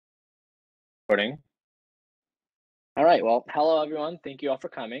Recording. All right, well, hello everyone. Thank you all for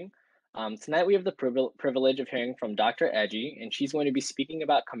coming. Tonight we have the privilege of hearing from Dr. Edje, and she's going to be speaking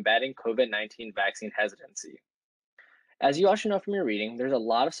about combating COVID-19 vaccine hesitancy. As you all should know from your reading, there's a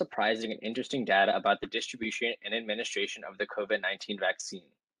lot of surprising and interesting data about the distribution and administration of the COVID-19 vaccine.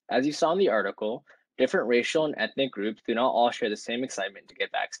 As you saw in the article, different racial and ethnic groups do not all share the same excitement to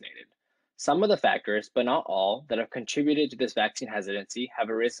get vaccinated. Some of the factors, but not all, that have contributed to this vaccine hesitancy have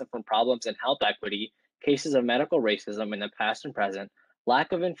arisen from problems in health equity, cases of medical racism in the past and present,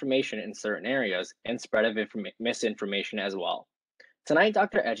 lack of information in certain areas, and spread of misinformation as well. Tonight,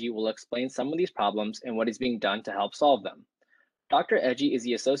 Dr. Edje will explain some of these problems and what is being done to help solve them. Dr. Edje is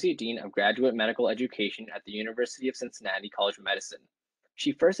the Associate Dean of Graduate Medical Education at the University of Cincinnati College of Medicine.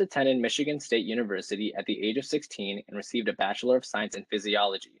 She first attended Michigan State University at the age of 16 and received a Bachelor of Science in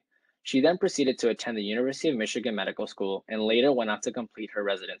Physiology. She then proceeded to attend the University of Michigan Medical School and later went on to complete her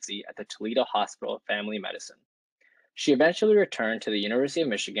residency at the Toledo Hospital of Family Medicine. She eventually returned to the University of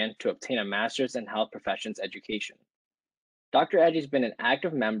Michigan to obtain a master's in health professions education. Dr. Edje has been an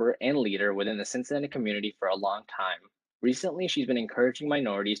active member and leader within the Cincinnati community for a long time. Recently, she's been encouraging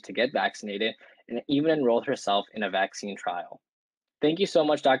minorities to get vaccinated and even enrolled herself in a vaccine trial. Thank you so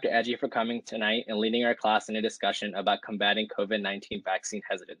much, Dr. Edje, for coming tonight and leading our class in a discussion about combating COVID-19 vaccine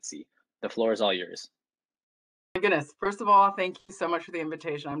hesitancy. The floor is all yours. My goodness, first of all, thank you so much for the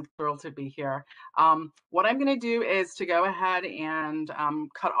invitation. I'm thrilled to be here. What I'm going to do is to go ahead and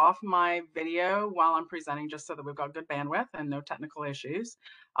cut off my video while I'm presenting, just so that we've got good bandwidth and no technical issues.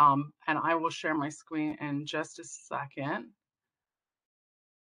 And I will share my screen in just a second.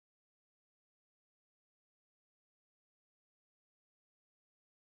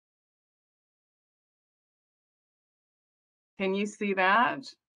 Can you see that?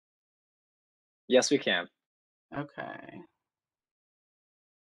 Yes, we can. Okay.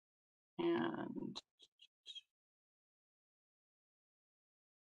 And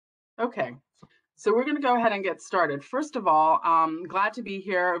okay. So we're going to go ahead and get started. First of all, glad to be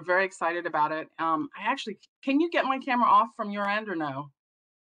here. Very excited about it. Can you get my camera off from your end or no?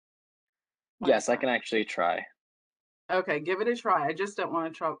 Yes, I can actually try. Okay, give it a try. I just don't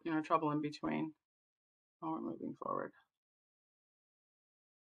want to trouble in between while we're moving forward.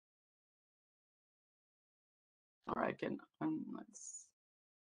 All right, let's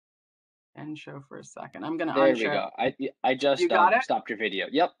end show for a second. I'm going to There unshow. we go. I just stopped your video.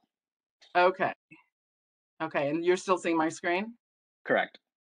 Yep. Okay. Okay, and you're still seeing my screen? Correct.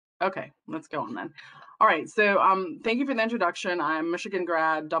 Okay, let's go on then. All right, so thank you for the introduction. I'm Michigan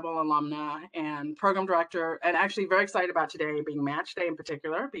grad, double alumna, and program director, and actually very excited about today being match day in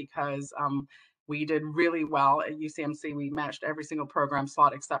particular, because we did really well at UCMC. We matched every single program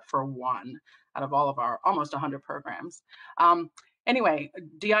slot except for one out of all of our almost 100 programs. Anyway,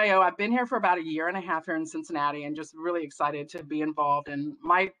 DIO, I've been here for about a year and a half here in Cincinnati, and just really excited to be involved. And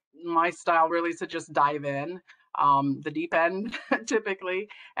my style really is to just dive in, the deep end typically,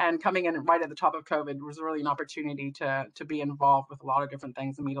 and coming in right at the top of COVID was really an opportunity to be involved with a lot of different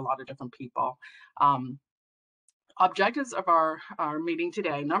things and meet a lot of different people. Objectives of our meeting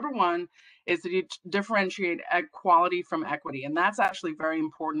today. Number one is to differentiate equality from equity. And that's actually very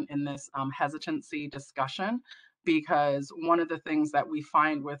important in this hesitancy discussion, because one of the things that we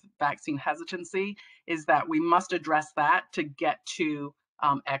find with vaccine hesitancy is that we must address that to get to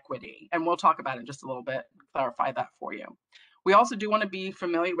equity. And we'll talk about it in just a little bit, clarify that for you. We also do want to be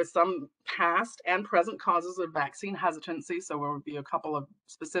familiar with some past and present causes of vaccine hesitancy. So we'll review a couple of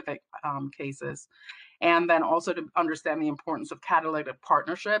specific cases. And then also to understand the importance of catalytic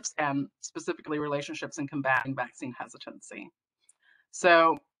partnerships and specifically relationships in combating vaccine hesitancy.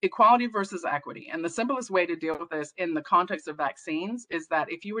 So equality versus equity. And the simplest way to deal with this in the context of vaccines is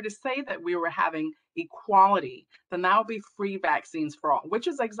that if you were to say that we were having equality, then that would be free vaccines for all, which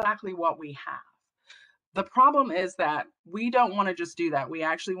is exactly what we have. The problem is that we don't want to just do that. We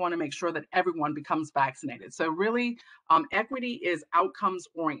actually want to make sure that everyone becomes vaccinated. So really, equity is outcomes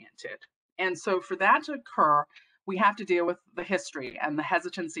oriented. And so for that to occur, we have to deal with the history and the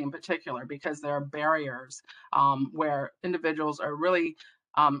hesitancy in particular, because there are barriers where individuals are really,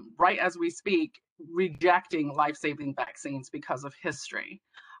 right as we speak, rejecting life-saving vaccines because of history.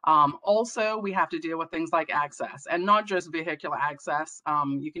 Also, we have to deal with things like access, and not just vehicular access.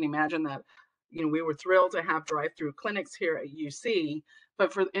 You can imagine that, we were thrilled to have drive-through clinics here at UC,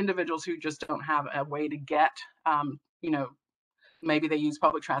 but for individuals who just don't have a way to get, maybe they use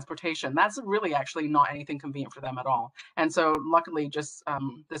public transportation. That's really actually not anything convenient for them at all. And so luckily just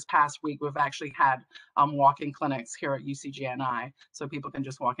this past week, we've actually had walk-in clinics here at UCGNI, so people can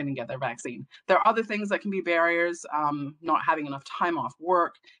just walk in and get their vaccine. There are other things that can be barriers, not having enough time off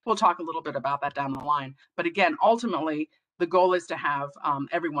work. We'll talk a little bit about that down the line. But again, ultimately, the goal is to have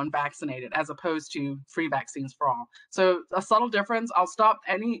everyone vaccinated as opposed to free vaccines for all. So a subtle difference. I'll stop.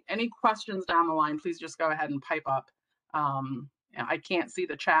 Any questions down the line, please just go ahead and pipe up. I can't see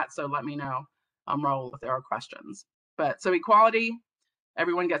the chat, so let me know, Raul, if there are questions. But so equality,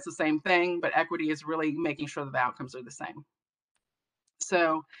 everyone gets the same thing, but equity is really making sure that the outcomes are the same.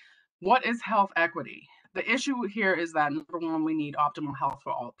 So what is health equity? The issue here is that, number one, we need optimal health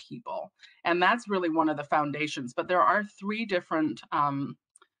for all people. And that's really one of the foundations. But there are three different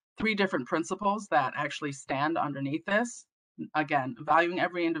principles that actually stand underneath this. Again, valuing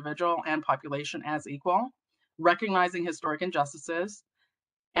every individual and population as equal, recognizing historic injustices,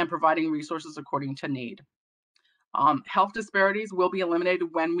 and providing resources according to need. Health disparities will be eliminated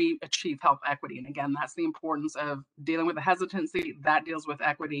when we achieve health equity. And again, that's the importance of dealing with the hesitancy, that deals with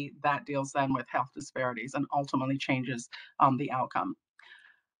equity, that deals then with health disparities and ultimately changes the outcome.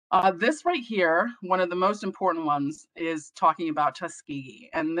 This right here, one of the most important ones, is talking about Tuskegee.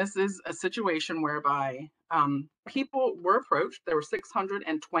 And this is a situation whereby people were approached. There were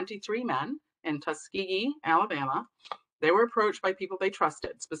 623 men in Tuskegee, Alabama. They were approached by people they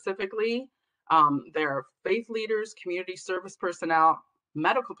trusted, specifically their faith leaders, community service personnel,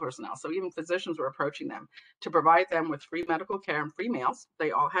 medical personnel. So even physicians were approaching them to provide them with free medical care and free meals.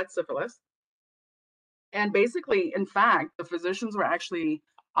 They all had syphilis. And basically, in fact, the physicians were actually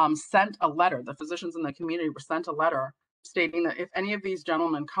sent a letter. The physicians in the community were sent a letter stating that if any of these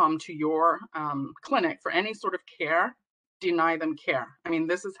gentlemen come to your clinic for any sort of care, deny them care. I mean,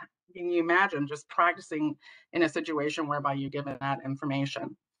 this is, can you imagine just practicing in a situation whereby you're given that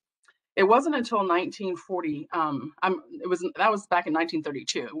information? It wasn't until 1940, that was back in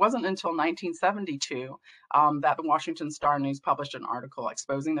 1932. It wasn't until 1972 that the Washington Star News published an article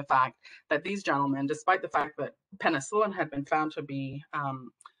exposing the fact that these gentlemen, despite the fact that penicillin had been found to be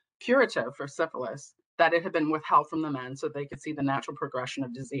curative for syphilis, that it had been withheld from the men so they could see the natural progression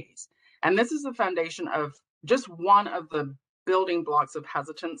of disease. And this is the foundation of just one of the building blocks of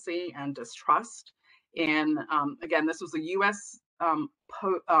hesitancy and distrust. And again, this was a U.S.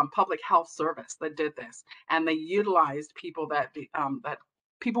 Public health service that did this, and they utilized people that that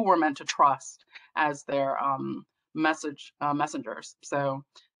people were meant to trust as their messengers. So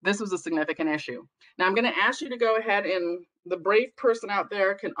this was a significant issue. Now I'm going to ask you to go ahead, and the brave person out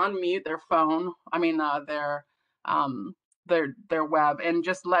there can unmute their phone. I mean their web, and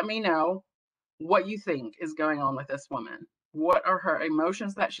just let me know what you think is going on with this woman. What are her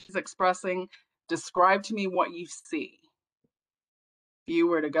emotions that she's expressing? Describe to me what you see. If you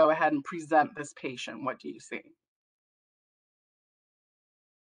were to go ahead and present this patient, what do you see?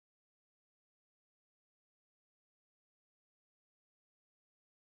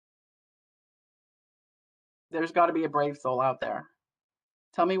 There's got to be a brave soul out there.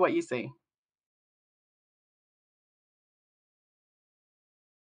 Tell me what you see.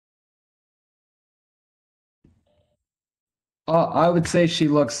 I would say she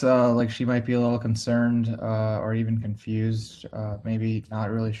looks like she might be a little concerned or even confused, maybe not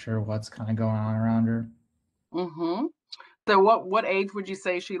really sure what's kind of going on around her. Mm-hmm. So what age would you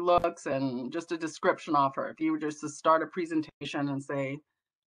say she looks, and just a description of her? If you were just to start a presentation and say,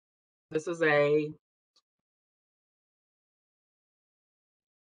 this is a...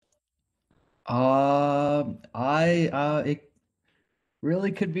 It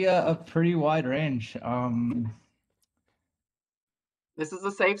really could be a pretty wide range. This is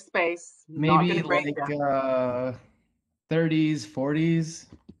a safe space. Maybe like 30s, 40s.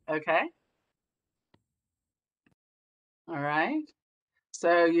 Okay. All right.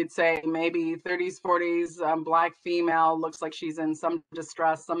 So you'd say maybe 30s, 40s, Black female, looks like she's in some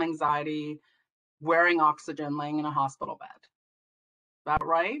distress, some anxiety, wearing oxygen, laying in a hospital bed. About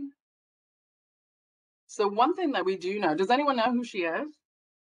right? So one thing that we do know, does anyone know who she is?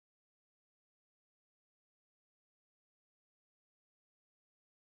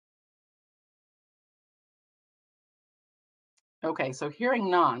 Okay, so hearing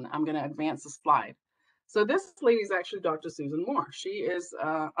none, I'm going to advance the slide. So this lady is actually Dr. Susan Moore. She is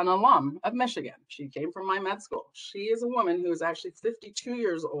an alum of Michigan. She came from my med school. She is a woman who is actually 52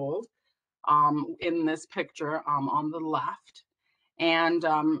 years old in this picture on the left. And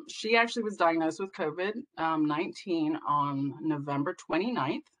she actually was diagnosed with COVID-19 on November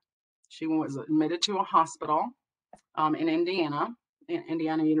 29th. She was admitted to a hospital in Indiana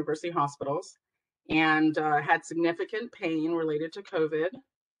University Hospitals. and had significant pain related to COVID.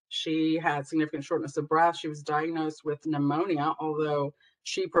 She had significant shortness of breath. She was diagnosed with pneumonia, although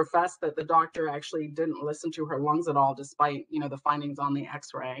she professed that the doctor actually didn't listen to her lungs at all, despite, the findings on the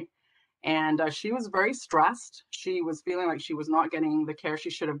X-ray. And she was very stressed. She was feeling like she was not getting the care she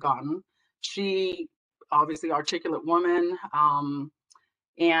should have gotten. She, obviously articulate woman,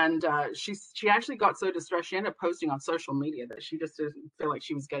 and she actually got so distressed, she ended up posting on social media that she just didn't feel like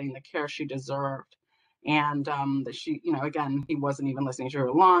she was getting the care she deserved. And that she, again, he wasn't even listening to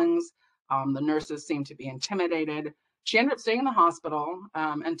her lungs. The nurses seemed to be intimidated. She ended up staying in the hospital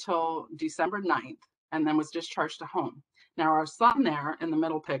until December 9th, and then was discharged to home. Now, our son there in the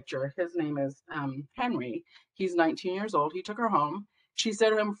middle picture, his name is Henry. He's 19 years old. He took her home. She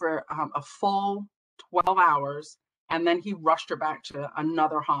stayed with him for a full 12 hours, and then he rushed her back to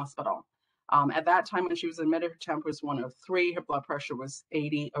another hospital. At that time, when she was admitted, her temp was 103, her blood pressure was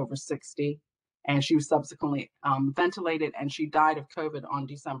 80/60, and she was subsequently ventilated, and she died of COVID on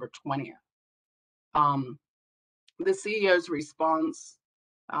December 20th. The CEO's response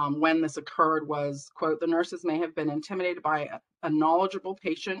when this occurred was, quote, "The nurses may have been intimidated by a knowledgeable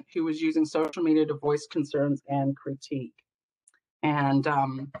patient who was using social media to voice concerns and critique." And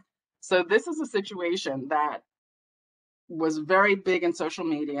so this is a situation that was very big in social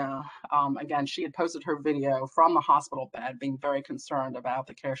media. Again, she had posted her video from the hospital bed, being very concerned about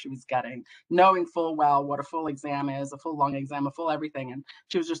the care she was getting, knowing full well what a full exam is, a full lung exam, a full everything, and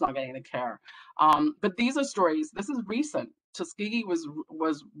she was just not getting the care. But these are stories, this is recent. Tuskegee was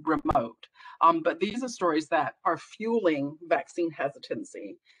remote, but these are stories that are fueling vaccine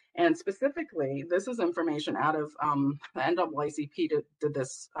hesitancy. And specifically, this is information out of the NAACP did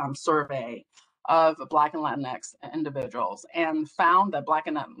this survey of Black and Latinx individuals, and found that Black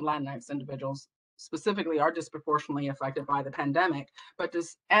and Latinx individuals specifically are disproportionately affected by the pandemic, but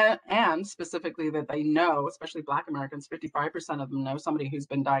and specifically that they know, especially Black Americans, 55% of them know somebody who's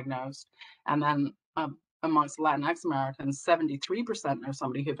been diagnosed, and then amongst Latinx Americans, 73% know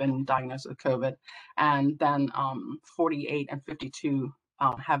somebody who's been diagnosed with COVID, and then 48 and 52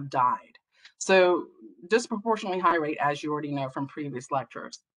 have died. So disproportionately high rate, as you already know from previous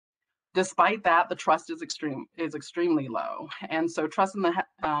lectures. Despite that, the trust is extremely low, and so trust in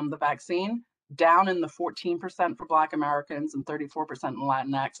the vaccine down in the 14% for Black Americans and 34% in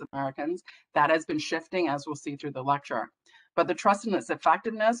Latinx Americans. That has been shifting, as we'll see through the lecture. But the trust in its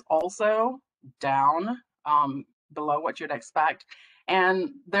effectiveness also down below what you'd expect. And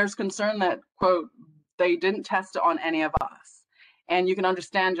there's concern that, quote, "they didn't test it on any of us." And you can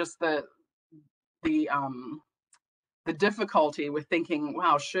understand just the difficulty with thinking,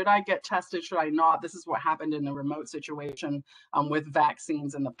 wow, should I get tested? Should I not? This is what happened in the remote situation with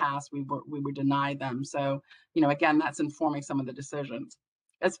vaccines in the past. We were denied them. So, again, that's informing some of the decisions.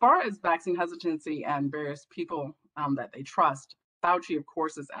 As far as vaccine hesitancy and various people that they trust, Fauci, of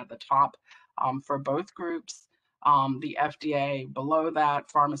course, is at the top for both groups. The FDA below that,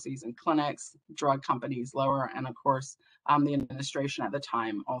 pharmacies and clinics, drug companies lower, and of course, the administration at the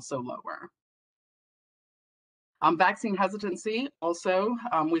time also lower. Vaccine hesitancy, also,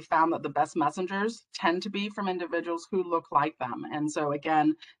 we found that the best messengers tend to be from individuals who look like them. And so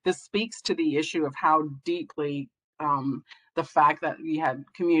again, this speaks to the issue of how deeply the fact that we had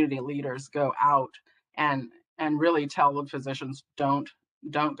community leaders go out and really tell the physicians, don't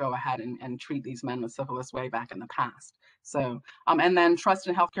go ahead and treat these men with syphilis way back in the past. So, and then trust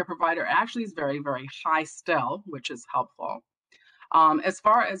in healthcare provider actually is very, very high still, which is helpful. As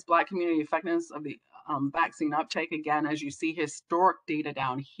far as Black community effectiveness of the vaccine uptake, again, as you see historic data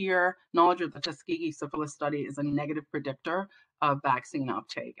down here, knowledge of the Tuskegee syphilis study is a negative predictor of vaccine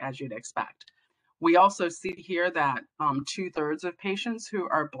uptake, as you'd expect. We also see here that 2/3 of patients who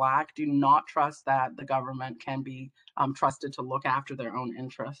are Black do not trust that the government can be trusted to look after their own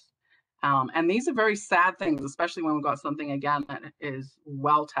interests. And these are very sad things, especially when we've got something, again, that is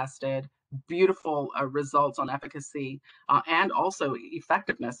well tested, beautiful results on efficacy and also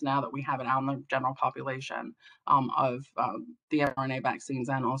effectiveness now that we have it out in the general population of the mRNA vaccines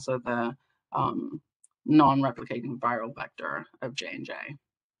and also the non-replicating viral vector of J&J.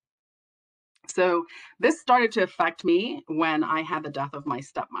 So this started to affect me when I had the death of my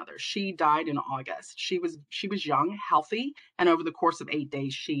stepmother. She died in August. She was young, healthy, and over the course of 8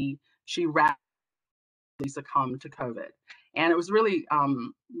 days, she rapidly succumbed to COVID. And it was really,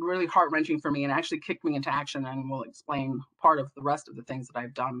 really heart-wrenching for me and actually kicked me into action, and will explain part of the rest of the things that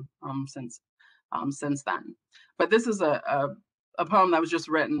I've done since then. But this is a poem that was just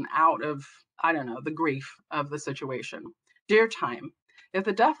written out of, I don't know, the grief of the situation. Dear time, if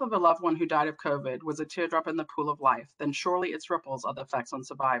the death of a loved one who died of COVID was a teardrop in the pool of life, then surely its ripples are the effects on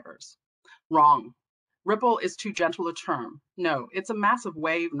survivors. Wrong. Ripple is too gentle a term. No, it's a massive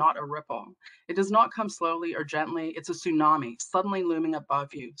wave, not a ripple. It does not come slowly or gently. It's a tsunami, suddenly looming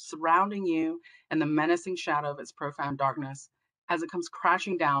above you, surrounding you in the menacing shadow of its profound darkness as it comes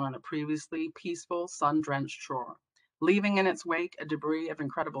crashing down on a previously peaceful, sun-drenched shore, leaving in its wake a debris of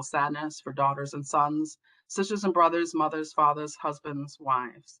incredible sadness for daughters and sons, sisters and brothers, mothers, fathers, husbands,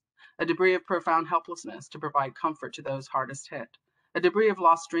 wives. A debris of profound helplessness to provide comfort to those hardest hit. A debris of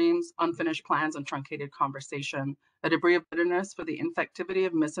lost dreams, unfinished plans, and truncated conversation. A debris of bitterness for the infectivity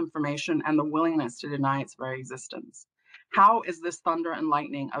of misinformation and the willingness to deny its very existence. How is this thunder and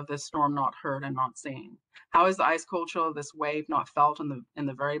lightning of this storm not heard and not seen? How is the ice cold chill of this wave not felt in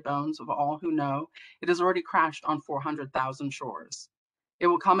the very bones of all who know it has already crashed on 400,000 shores? It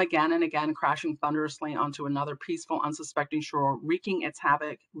will come again and again, crashing thunderously onto another peaceful, unsuspecting shore, wreaking its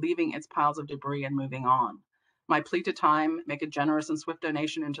havoc, leaving its piles of debris and moving on. My plea to time, make a generous and swift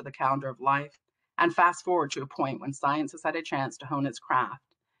donation into the calendar of life, and fast forward to a point when science has had a chance to hone its craft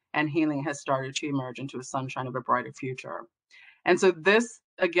and healing has started to emerge into a sunshine of a brighter future. And so this,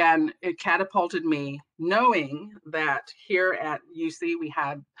 again, it catapulted me knowing that here at UC we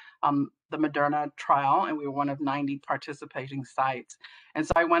had the Moderna trial, and we were one of 90 participating sites. And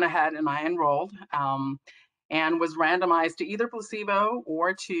so I went ahead and I enrolled and was randomized to either placebo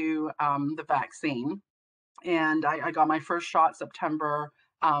or to the vaccine. And I got my first shot September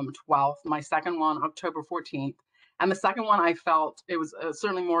 12th, my second one October 14th. And the second one, I felt it was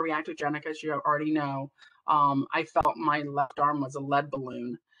certainly more reactogenic, as you already know. I felt my left arm was a lead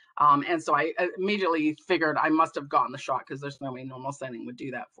balloon. And so I immediately figured I must have gotten the shot because there's no way normal setting would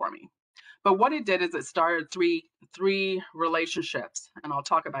do that for me. But what it did is it started three relationships, and I'll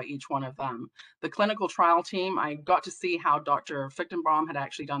talk about each one of them. The clinical trial team, I got to see how Dr. Fichtenbaum had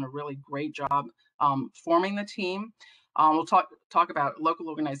actually done a really great job forming the team. We'll talk about local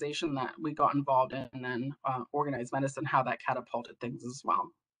organization that we got involved in, and then organized medicine, how that catapulted things as well.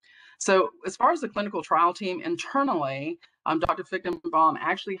 So as far as the clinical trial team, internally, Dr. Fichtenbaum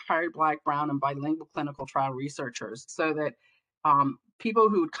actually hired Black, Brown, and bilingual clinical trial researchers so that people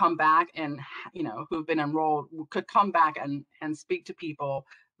who would come back and, who've been enrolled could come back and speak to people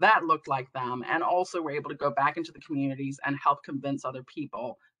that looked like them, and also were able to go back into the communities and help convince other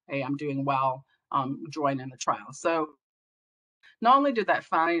people, hey, I'm doing well, join in the trial. So not only did that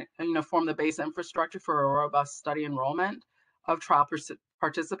form the base infrastructure for a robust study enrollment of trial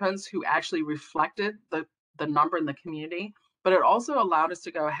participants who actually reflected the number in the community, but it also allowed us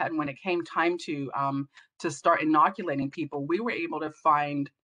to go ahead, and when it came time to start inoculating people, we were able to find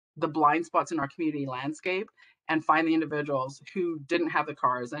the blind spots in our community landscape and find the individuals who didn't have the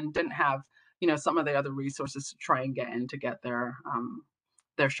cars and didn't have some of the other resources to try and get in to get their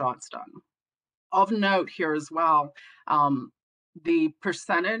shots done. Of note here as well, the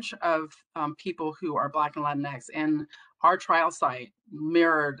percentage of people who are Black and Latinx in our trial site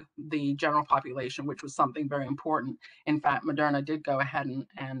mirrored the general population, which was something very important. In fact, Moderna did go ahead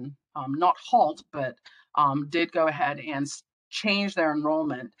and not halt, but did go ahead and change their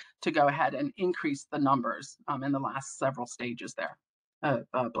enrollment to go ahead and increase the numbers in the last several stages there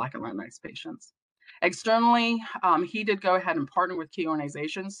of Black and Latinx patients. Externally, he did go ahead and partner with key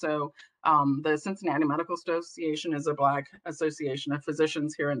organizations. So the Cincinnati Medical Association is a Black association of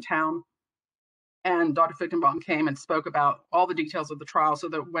physicians here in town. And Dr. Fichtenbaum came and spoke about all the details of the trial so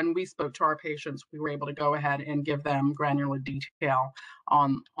that when we spoke to our patients, we were able to go ahead and give them granular detail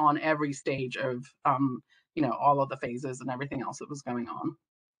on every stage of, all of the phases and everything else that was going on.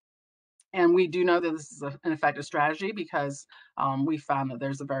 And we do know that this is an effective strategy because we found that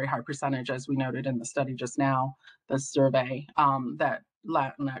there's a very high percentage, as we noted in the study just now, the survey, that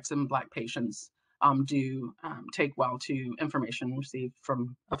Latinx and Black patients do take well to information received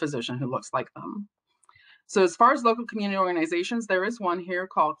from a physician who looks like them. So as far as local community organizations, there is one here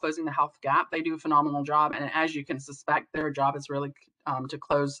called Closing the Health Gap. They do a phenomenal job. And as you can suspect, their job is really to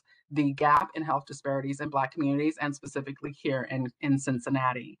close the gap in health disparities in Black communities, and specifically here in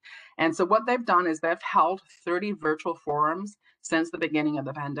Cincinnati. And so what they've done is they've held 30 virtual forums since the beginning of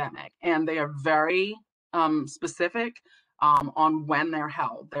the pandemic. And they are very specific on when they're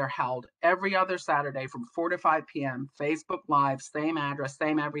held. They're held every other Saturday from 4 to 5 p.m., Facebook Live, same address,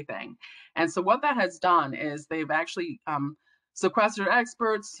 same everything. And so what that has done is they've actually sequestered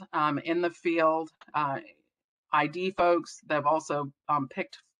experts in the field, ID folks. They've also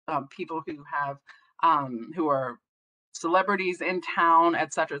picked people who have who are celebrities in town,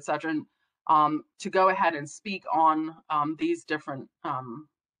 et cetera, to go ahead and speak on these different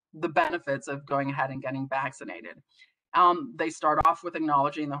the benefits of going ahead and getting vaccinated. They start off with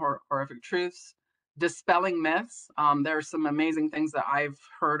acknowledging the horrific truths dispelling myths. There are some amazing things that I've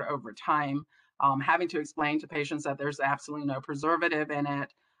heard over time, having to explain to patients that there's absolutely no preservative in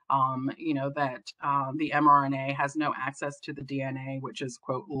it, that the mRNA has no access to the DNA, which is,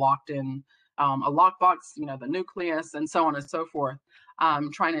 quote, locked in a lockbox, the nucleus, and so on and so forth,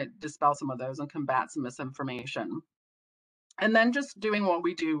 trying to dispel some of those and combat some misinformation. And then just doing what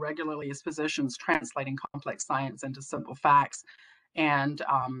we do regularly as physicians, translating complex science into simple facts, and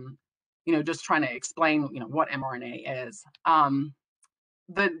just trying to explain what mRNA is.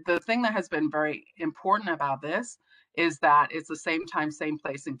 The thing that has been very important about this is that it's the same time, same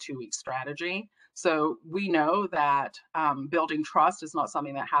place in 2-week strategy. So we know that building trust is not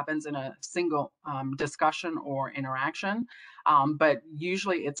something that happens in a single discussion or interaction, but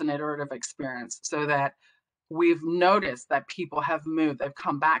usually it's an iterative experience, so that we've noticed that people have moved, they've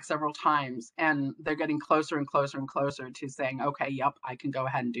come back several times, and they're getting closer and closer and closer to saying, okay, yep, I can go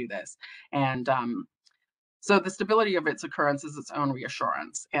ahead and do this. And so the stability of its occurrence is its own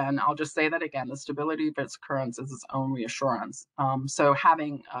reassurance. And I'll just say that again, the stability of its occurrence is its own reassurance. So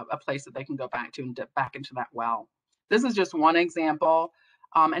having a place that they can go back to and dip back into that well. This is just one example.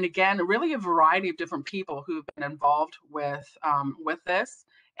 And again, really a variety of different people who've been involved with this.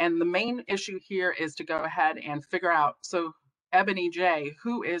 And the main issue here is to go ahead and figure out, so Ebony J,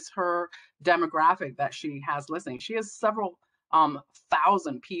 who is her demographic that she has listening? She has several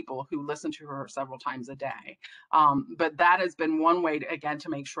thousand people who listen to her several times a day. But that has been one way to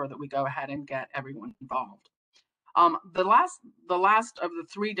make sure that we go ahead and get everyone involved. The last of the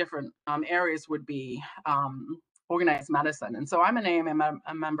 3 different areas would be organized medicine. And so I'm an AMA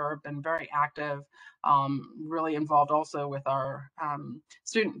member, been very active, really involved also with our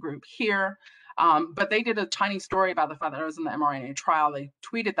student group here. But they did a tiny story about the fact that I was in the mRNA trial. They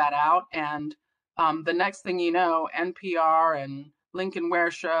tweeted that out, and the next thing you know, NPR and Lincoln Ware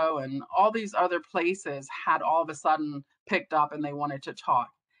Show and all these other places had all of a sudden picked up and they wanted to talk.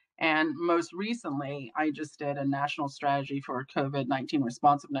 And most recently, I just did a national strategy for COVID-19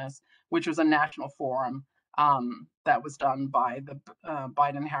 responsiveness, which was a national forum that was done by the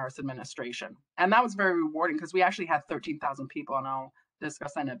Biden-Harris administration. And that was very rewarding because we actually had 13,000 people, and I'll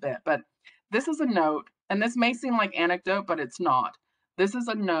discuss that in a bit. But this is a note, and this may seem like anecdote, but it's not. This is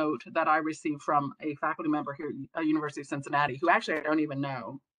a note that I received from a faculty member here at University of Cincinnati, who actually I don't even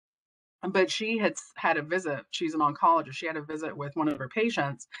know. But she had a visit. She's an oncologist. She had a visit with one of her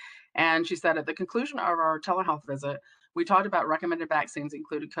patients. And she said, at the conclusion of our telehealth visit, we talked about recommended vaccines,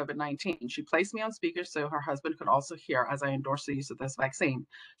 included COVID-19. She placed me on speaker so her husband could also hear as I endorsed the use of this vaccine.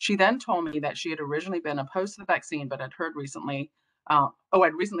 She then told me that she had originally been opposed to the vaccine, but had heard recently,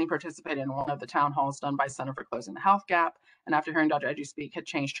 I'd recently participated in one of the town halls done by Center for Closing the Health Gap. And after hearing Dr. Edje speak, had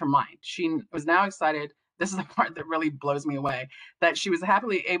changed her mind. She was now excited. This is the part that really blows me away, that she was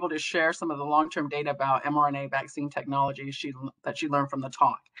happily able to share some of the long-term data about mRNA vaccine technology that she learned from the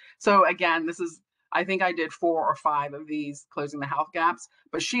talk. So again, I think I did 4 or 5 of these closing the health gaps,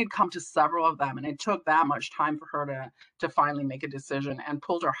 but she had come to several of them, and it took that much time for her to finally make a decision, and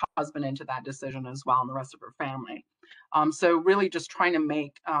pulled her husband into that decision as well, and the rest of her family. So really just trying to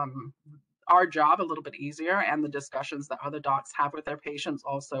make our job a little bit easier, and the discussions that other docs have with their patients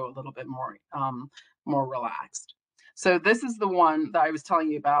also a little bit more relaxed. So this is the one that I was telling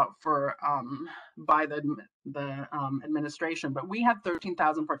you about for by the administration, but we had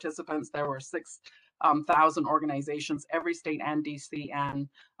 13,000 participants. There were 6,000 organizations, every state and DC, and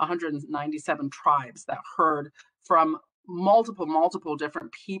 197 tribes that heard from multiple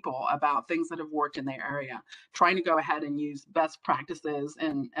different people about things that have worked in their area, trying to go ahead and use best practices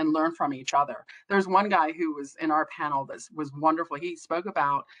and learn from each other. There's one guy who was in our panel that was wonderful. He spoke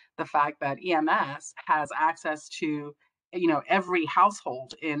about the fact that EMS has access to every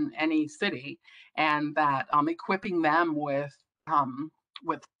household in any city, and that equipping them with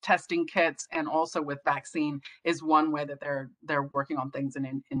testing kits and also with vaccine is one way that they're working on things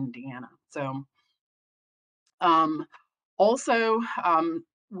in Indiana. So also,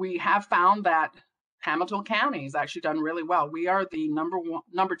 we have found that Hamilton County has actually done really well. We are the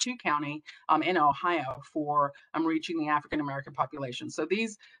number 2 county in Ohio for reaching the African American population. So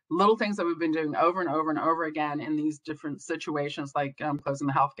these little things that we've been doing over and over and over again in these different situations, like closing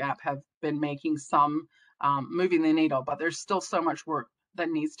the health gap, have been making some moving the needle, but there's still so much work that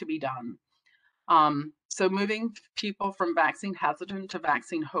needs to be done. So moving people from vaccine hesitant to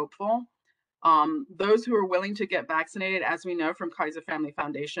vaccine hopeful. Those who are willing to get vaccinated, as we know from Kaiser Family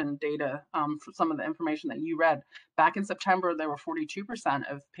Foundation data, for some of the information that you read, back in September, there were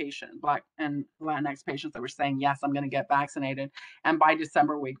 42% of Black and Latinx patients that were saying, yes, I'm going to get vaccinated. And by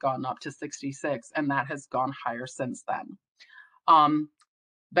December, we'd gone up to 66, and that has gone higher since then.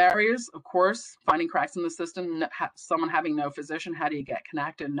 Barriers, of course, finding cracks in the system, someone having no physician, how do you get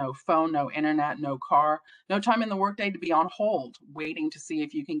connected? No phone, no internet, no car, no time in the workday to be on hold, waiting to see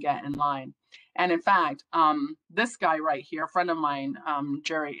if you can get in line. And in fact, this guy right here, a friend of mine,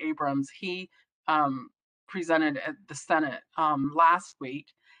 Jerry Abrams, he presented at the Senate last week,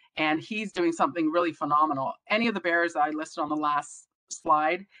 and he's doing something really phenomenal. Any of the barriers I listed on the last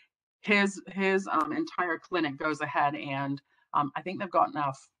slide, his entire clinic goes ahead and I think they've got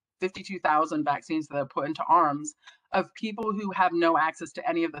now 52,000 vaccines that are put into arms of people who have no access to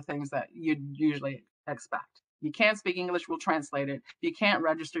any of the things that you'd usually expect. You can't speak English, we'll translate it. You can't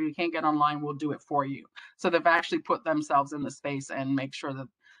register, you can't get online, we'll do it for you. So they've actually put themselves in the space and make sure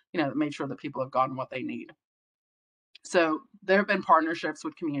that people have gotten what they need. So there have been partnerships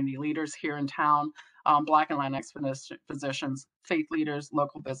with community leaders here in town, Black and Latinx physicians, faith leaders,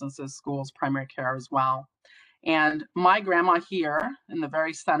 local businesses, schools, primary care as well. And my grandma here in the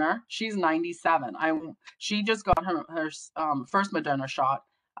very center, she's 97. She just got her first Moderna shot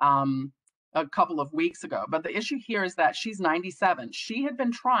a couple of weeks ago. But the issue here is that she's 97. She had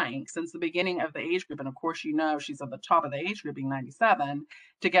been trying since the beginning of the age group, and of course, she's at the top of the age group, being 97,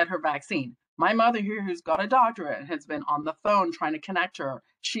 to get her vaccine. My mother here, who's got a doctorate, has been on the phone trying to connect her.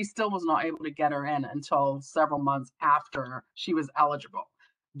 She still was not able to get her in until several months after she was eligible,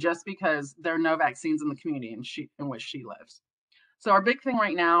 just because there are no vaccines in the community in which she lives. So our big thing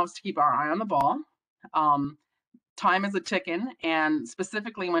right now is to keep our eye on the ball. Time is a ticking, and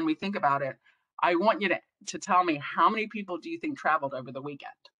specifically when we think about it, I want you to tell me, how many people do you think traveled over the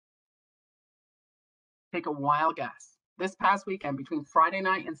weekend? Take a wild guess. This past weekend, between Friday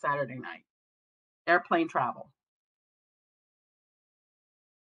night and Saturday night, airplane travel.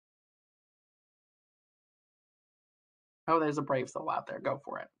 Oh, there's a brave soul out there. Go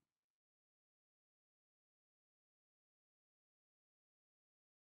for it.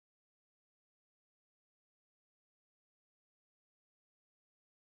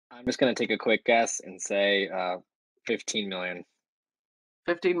 I'm just going to take a quick guess and say 15 million.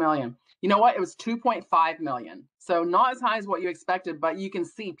 15 million. You know what? It was 2.5 million. So not as high as what you expected, but you can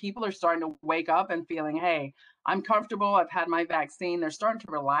see people are starting to wake up and feeling, hey, I'm comfortable. I've had my vaccine. They're starting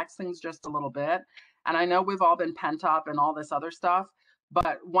to relax things just a little bit. And I know we've all been pent up and all this other stuff.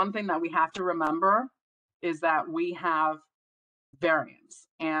 But one thing that we have to remember is that we have variants.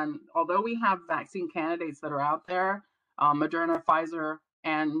 And although we have vaccine candidates that are out there, Moderna, Pfizer,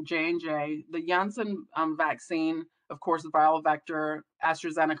 and J&J, the Janssen vaccine, of course, viral vector,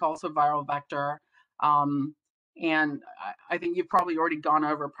 AstraZeneca also viral vector. And I think you've probably already gone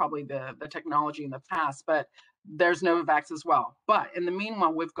over probably the technology in the past, but there's Novavax as well. But in the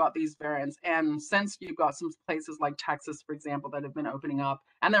meanwhile, we've got these variants. And since you've got some places like Texas, for example, that have been opening up,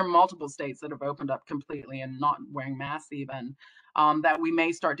 and there are multiple states that have opened up completely and not wearing masks even, that we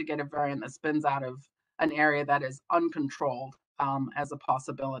may start to get a variant that spins out of an area that is uncontrolled as a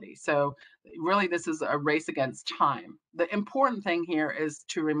possibility. So really, this is a race against time. The important thing here is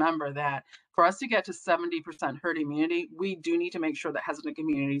to remember that for us to get to 70% herd immunity, we do need to make sure that hesitant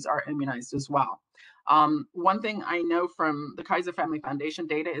communities are immunized as well. One thing I know from the Kaiser Family Foundation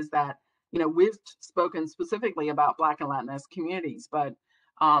data is that, we've spoken specifically about Black and Latinx communities, but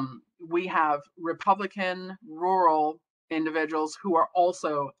we have Republican rural individuals who are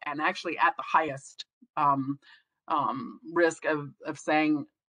also, and actually at the highest risk of saying,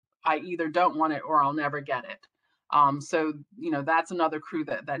 I either don't want it or I'll never get it. So, that's another crew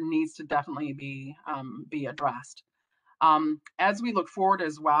that needs to definitely be addressed. As we look forward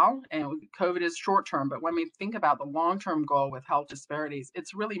as well, and COVID is short term, but when we think about the long-term goal with health disparities,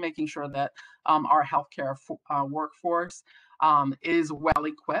 it's really making sure that our healthcare workforce is well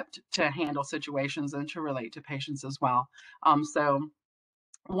equipped to handle situations and to relate to patients as well. So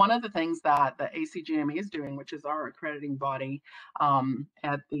one of the things that the ACGME is doing, which is our accrediting body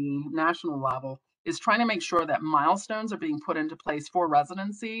at the national level, is trying to make sure that milestones are being put into place for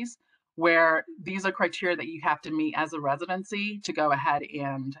residencies, where these are criteria that you have to meet as a residency to go ahead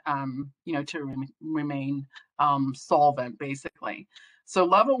and, to remain solvent, basically. So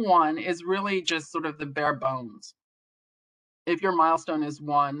level 1 is really just sort of the bare bones. If your milestone is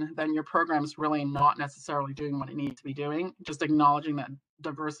 1, then your program's really not necessarily doing what it needs to be doing. Just acknowledging that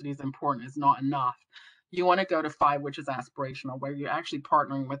diversity is important is not enough. You want to go to 5, which is aspirational, where you're actually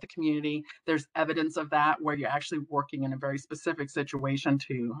partnering with the community. There's evidence of that, where you're actually working in a very specific situation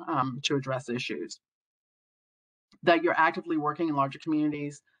to address issues. That you're actively working in larger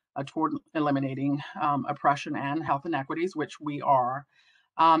communities toward eliminating oppression and health inequities, which we are.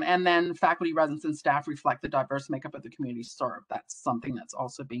 And then faculty, residents, and staff reflect the diverse makeup of the community served. That's something that's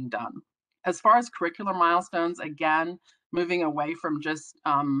also being done. As far as curricular milestones, again, moving away from just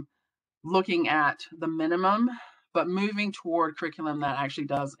looking at the minimum, but moving toward curriculum that actually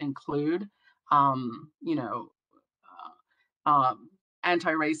does include, you know,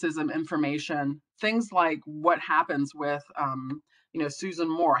 anti-racism information, things like what happens with, you know, Susan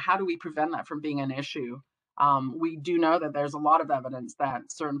Moore. How do we prevent that from being an issue? We do know that there's a lot of evidence that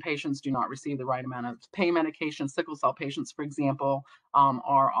certain patients do not receive the right amount of pain medication. Sickle cell patients, for example,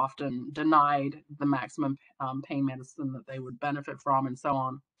 are often denied the maximum pain medicine that they would benefit from, and so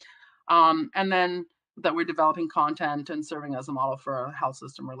on. And then that we're developing content and serving as a model for a health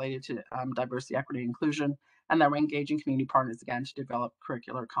system related to diversity, equity, inclusion, and that we're engaging community partners again to develop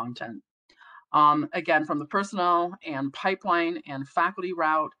curricular content. Again, from the personnel and pipeline and faculty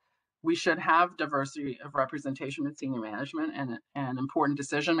route, we should have diversity of representation in senior management and important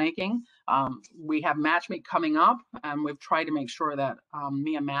decision making. We have Matchmake coming up, and we've tried to make sure that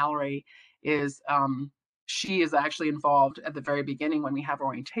Mia Mallory is she is actually involved at the very beginning when we have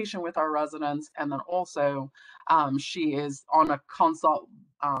orientation with our residents, and then also she is on a consult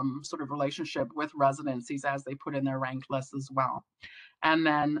sort of relationship with residencies as they put in their ranked lists as well. And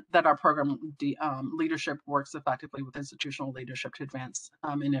then that our program leadership works effectively with institutional leadership to advance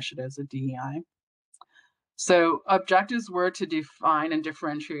initiatives of DEI. So objectives were to define and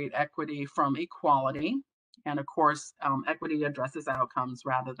differentiate equity from equality. And of course, equity addresses outcomes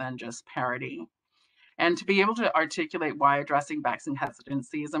rather than just parity. And to be able to articulate why addressing vaccine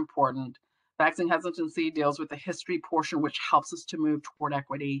hesitancy is important. Vaccine hesitancy deals with the history portion, which helps us to move toward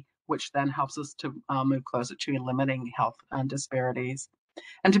equity, which then helps us to move closer to limiting health disparities.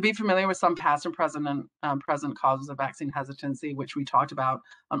 And to be familiar with some past and present causes of vaccine hesitancy, which we talked about,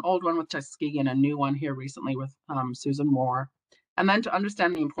 an old one with Tuskegee and a new one here recently with Susan Moore. And then to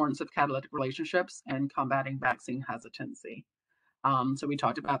understand the importance of catalytic relationships and combating vaccine hesitancy. So we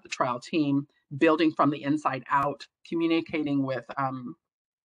talked about the trial team, building from the inside out, communicating with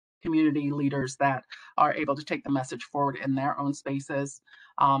community leaders that are able to take the message forward in their own spaces,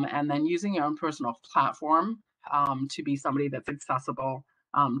 and then using your own personal platform to be somebody that's accessible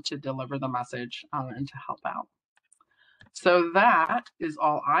to deliver the message and to help out. So that is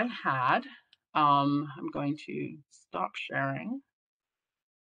all I had. I'm going to stop sharing.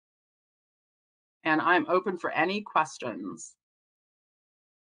 And I'm open for any questions.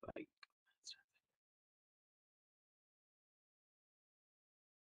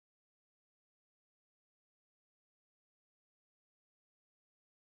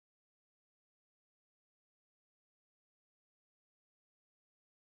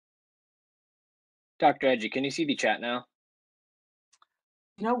 Dr. Edje, can you see the chat now?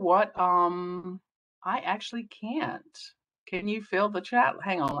 You know what? I actually can't. Can you fill the chat?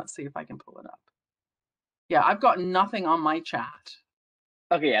 Hang on, let's see if I can pull it up. Yeah, I've got nothing on my chat.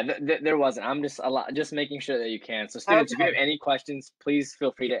 Okay, yeah, there wasn't. I'm just making sure that you can. So students, Okay. if you have any questions, please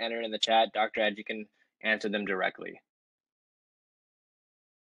feel free to enter in the chat. Dr. Edje can answer them directly.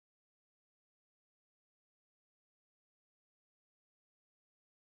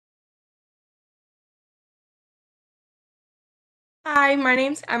 Hi, my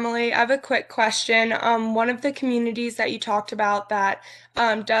name's Emily. I have a quick question. One of the communities that you talked about that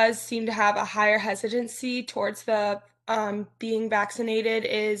does seem to have a higher hesitancy towards the being vaccinated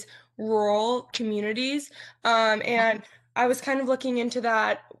is rural communities. And I was kind of looking into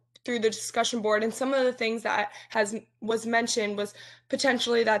that through the discussion board, and some of the things that was mentioned was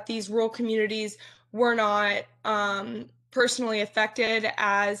potentially that these rural communities were not personally affected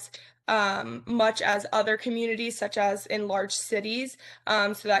as much as other communities, such as in large cities.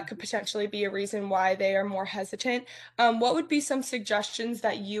 So that could potentially be a reason why they are more hesitant. What would be some suggestions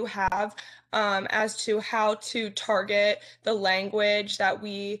that you have as to how to target the language that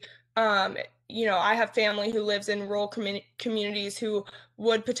we, I have family who lives in rural communities who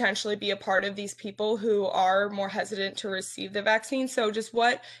would potentially be a part of these people who are more hesitant to receive the vaccine. So just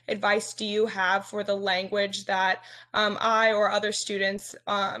what advice do you have for the language that I or other students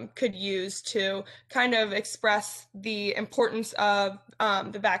could use to kind of express the importance of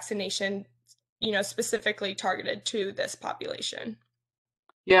the vaccination, specifically targeted to this population?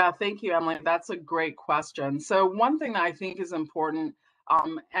 Yeah, thank you, Emily. That's a great question. So one thing that I think is important,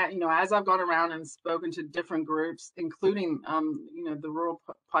 as I've gone around and spoken to different groups, including, the rural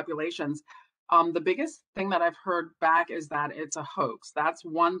populations, the biggest thing that I've heard back is that it's a hoax. That's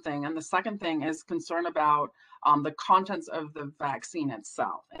one thing. And the second thing is concern about the contents of the vaccine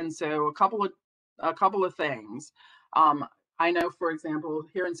itself. And so a couple of things. I know, for example,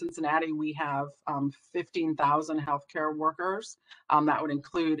 here in Cincinnati, we have 15,000 healthcare workers. That would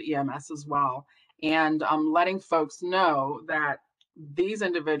include EMS as well. And letting folks know that these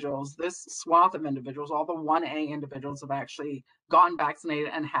individuals, this swath of individuals, all the 1A individuals have actually gotten vaccinated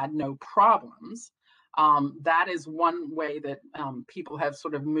and had no problems. That is one way that people have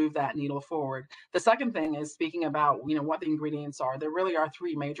sort of moved that needle forward. The second thing is speaking about, what the ingredients are. There really are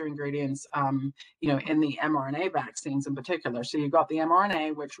three major ingredients, in the mRNA vaccines in particular. So you've got the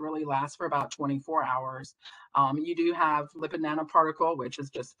mRNA, which really lasts for about 24 hours. You do have lipid nanoparticle, which is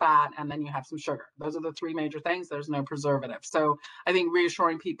just fat, and then you have some sugar. Those are the three major things. There's no preservative. So I think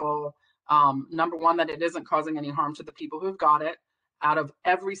reassuring people, number one, that it isn't causing any harm to the people who've got it. Out of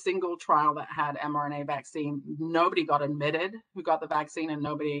every single trial that had mRNA vaccine, nobody got admitted who got the vaccine, and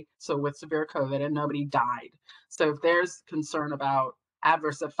nobody, so with severe COVID, and nobody died. So if there's concern about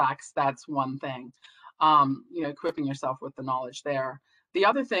adverse effects, that's one thing. Equipping yourself with the knowledge there. The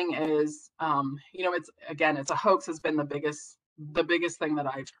other thing is, it's a hoax has been the biggest thing that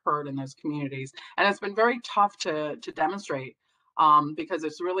I've heard in those communities, and it's been very tough to demonstrate because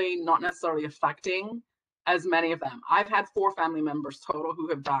it's really not necessarily affecting as many of them. I've had 4 family members total who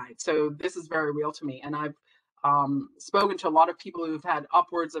have died. So this is very real to me. And I've spoken to a lot of people who've had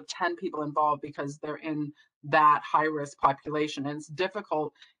upwards of 10 people involved because they're in that high risk population. And it's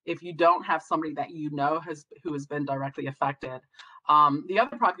difficult if you don't have somebody that who has been directly affected. The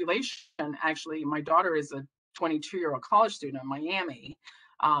other population, actually, my daughter is a 22-year-old college student in Miami,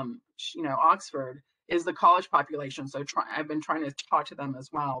 Oxford is the college population. So I've been trying to talk to them as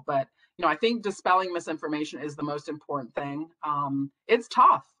well. But I think dispelling misinformation is the most important thing. It's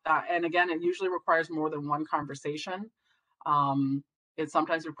tough. And again, it usually requires more than one conversation. It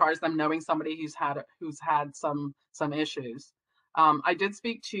sometimes requires them knowing somebody who's had some issues. I did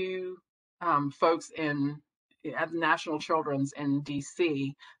speak to folks at the National Children's in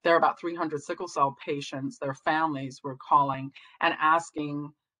DC. There are about 300 sickle cell patients. Their families were calling and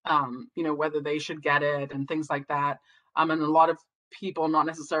asking, whether they should get it and things like that. And a lot of people, not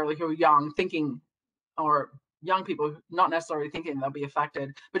necessarily who are young, or young people not necessarily thinking they'll be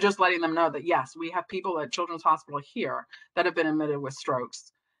affected, but just letting them know that yes, we have people at Children's Hospital here that have been admitted with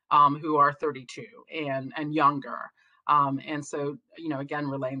strokes, who are 32 and younger. And so, again,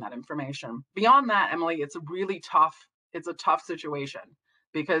 relaying that information. Beyond that, Emily, it's a tough situation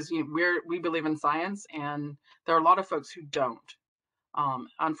because we believe in science, and there are a lot of folks who don't.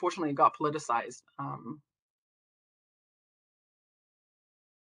 Unfortunately, it got politicized.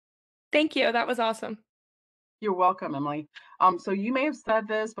 Thank you. That was awesome. You're welcome, Emily. So you may have said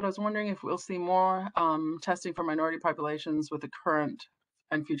this, but I was wondering if we'll see more testing for minority populations with the current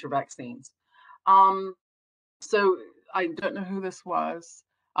and future vaccines. So I don't know who this was.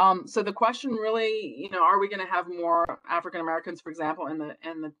 So the question really, are we going to have more African Americans, for example,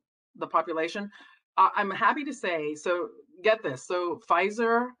 in the population? I'm happy to say, so get this. So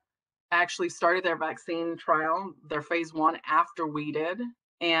Pfizer actually started their vaccine trial, their phase 1, after we did.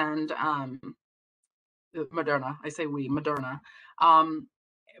 And Moderna, I say we, Moderna.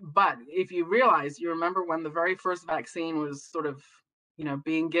 But if you remember when the very first vaccine was sort of,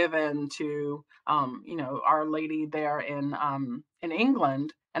 being given to, Our Lady there in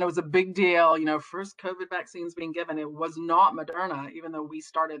England, and it was a big deal, first COVID vaccines being given. It was not Moderna, even though we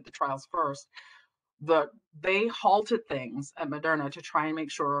started the trials first. They halted things at Moderna to try and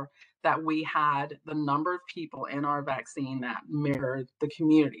make sure that we had the number of people in our vaccine that mirrored the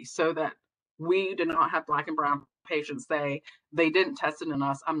community, so that we did not have Black and brown patients say, they didn't test it in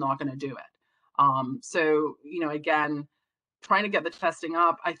us, I'm not going to do it. So, again, trying to get the testing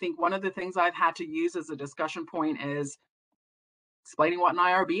up. I think one of the things I've had to use as a discussion point is explaining what an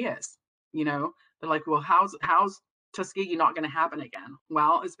IRB is. They're like, well, how's Tuskegee not going to happen again?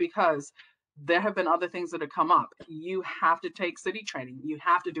 Well, it's because there have been other things that have come up. You have to take city training. You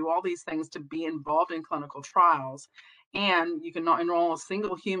have to do all these things to be involved in clinical trials. And you cannot enroll a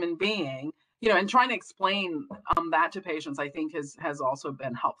single human being, and trying to explain that to patients, I think has also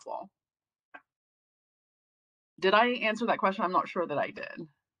been helpful. Did I answer that question? I'm not sure that I did.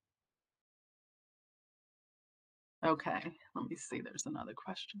 Okay, let me see. There's another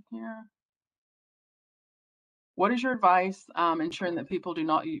question here. What is your advice ensuring that people do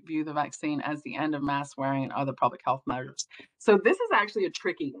not view the vaccine as the end of mask wearing and other public health measures? So this is actually a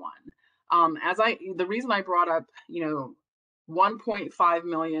tricky one. The reason I brought up, 1.5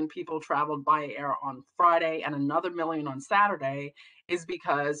 million people traveled by air on Friday and another million on Saturday is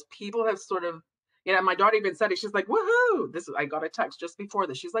because people have sort of, my daughter even said it. She's like, woohoo! I got a text just before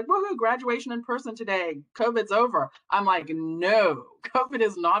this. She's like, woohoo, graduation in person today. COVID's over. I'm like, no, COVID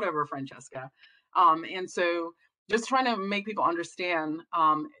is not over, Francesca. And so just trying to make people understand,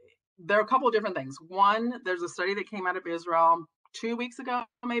 there are a couple of different things. One, there's a study that came out of Israel 2 weeks ago,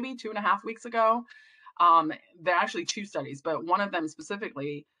 maybe 2.5 weeks ago, There are actually two studies, but one of them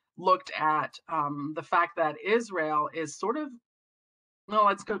specifically looked at the fact that Israel is sort of, no,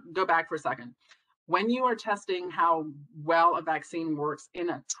 let's go back for a second. When you are testing how well a vaccine works in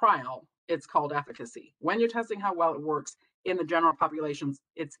a trial, it's called efficacy. When you're testing how well it works in the general populations,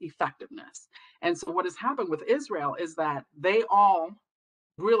 it's effectiveness. And so what has happened with Israel is that they all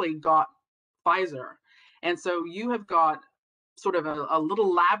really got Pfizer. And so you have got sort of a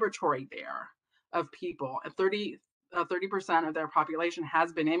little laboratory there of people. 30% of their population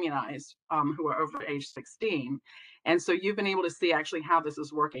has been immunized who are over age 16. And so you've been able to see actually how this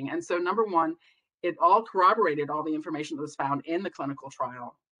is working. And so number one, it all corroborated all the information that was found in the clinical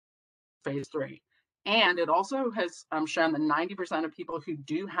trial, phase 3. And it also has shown that 90% of people who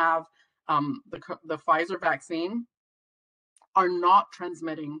do have the Pfizer vaccine are not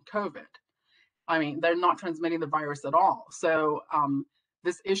transmitting COVID. I mean, they're not transmitting the virus at all. So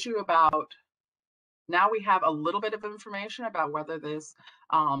this issue about, now we have a little bit of information about whether this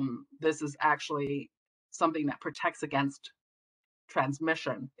is actually something that protects against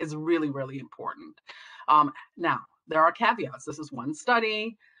transmission is really, really important. Now, there are caveats. This is one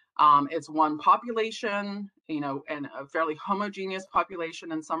study. It's one population, and a fairly homogeneous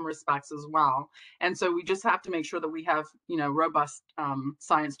population in some respects as well. And so we just have to make sure that we have, robust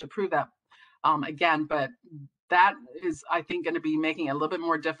science to prove that again. But that is, I think, going to be making it a little bit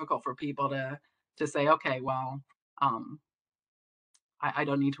more difficult for people to say, okay, well, I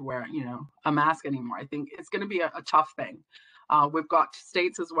don't need to wear, a mask anymore. I think it's going to be a tough thing. We've got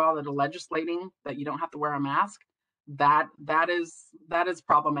states as well that are legislating that you don't have to wear a mask. That is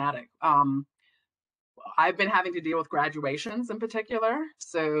problematic. I've been having to deal with graduations in particular.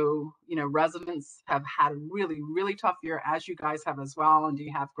 So, residents have had a really, really tough year, as you guys have as well. And do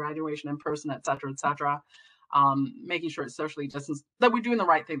you have graduation in person, et cetera, et cetera. Making sure it's socially distanced, that we're doing the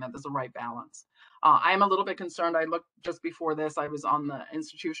right thing, that there's a right balance. I am a little bit concerned. I looked just before this, I was on the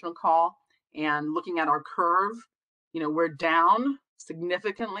institutional call and looking at our curve, we're down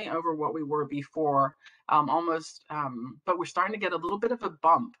significantly over what we were before, almost, but we're starting to get a little bit of a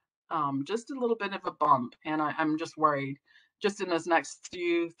bump, just a little bit of a bump. And I'm just worried, just in this next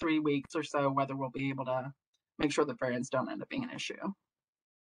 3 weeks or so, whether we'll be able to make sure that variants don't end up being an issue.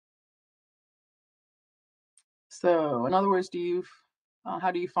 So in other words,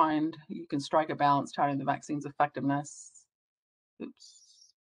 how do you find you can strike a balance touting the vaccine's effectiveness? Oops.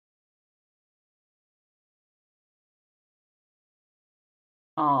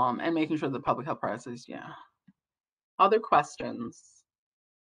 And making sure the public health priorities, yeah. Other questions?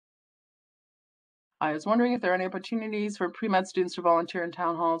 I was wondering if there are any opportunities for pre-med students to volunteer in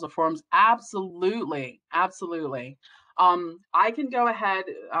town halls or forums. Absolutely, absolutely. I can go ahead,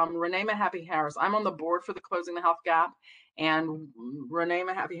 Renee Mahaffey-Harris. I'm on the board for the Closing the Health Gap, and Renee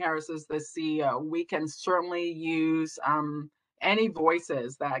Mahaffey-Harris is the CEO. We can certainly use any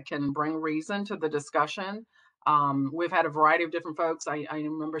voices that can bring reason to the discussion. We've had a variety of different folks. I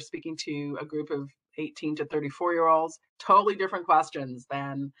remember speaking to a group of 18 to 34-year-olds, totally different questions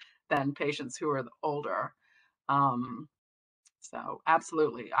than patients who are older. So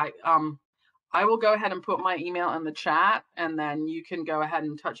absolutely. I will go ahead and put my email in the chat, and then you can go ahead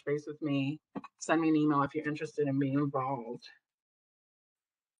and touch base with me. Send me an email if you're interested in being involved.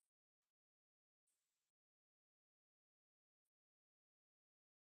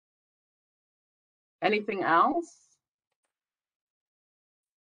 Anything else?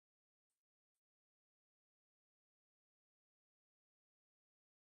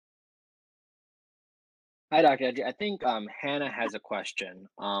 Hi, Dr. Edje. I think Hannah has a question.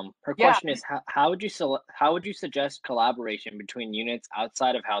 Her question is, how would you suggest collaboration between units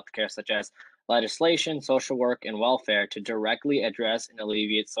outside of healthcare, such as legislation, social work, and welfare, to directly address and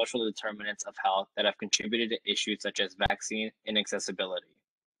alleviate social determinants of health that have contributed to issues such as vaccine inaccessibility?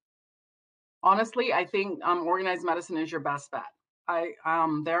 Honestly, I think organized medicine is your best bet.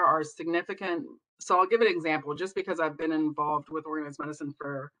 There are significant, so I'll give an example, just because I've been involved with organized medicine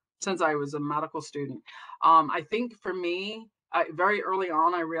since I was a medical student. I think for me, very early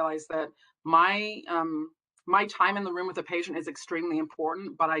on, I realized that my time in the room with a patient is extremely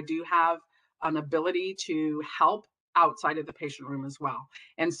important, but I do have an ability to help outside of the patient room as well.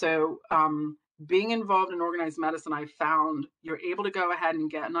 And so being involved in organized medicine, I found you're able to go ahead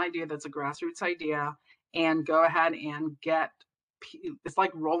and get an idea that's a grassroots idea and go ahead and it's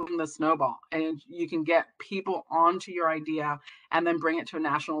like rolling the snowball, and you can get people onto your idea and then bring it to a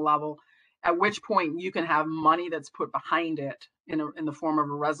national level, at which point you can have money that's put behind it in the form of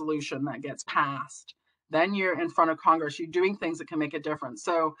a resolution that gets passed. Then you're in front of Congress, you're doing things that can make a difference.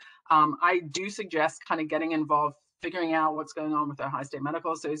 So I do suggest kind of getting involved figuring out what's going on with the Ohio State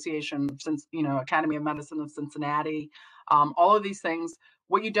Medical Association, since, Academy of Medicine of Cincinnati, all of these things.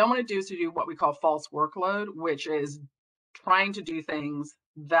 What you don't want to do is to do what we call false workload, which is trying to do things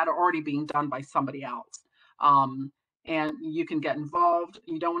that are already being done by somebody else. And you can get involved.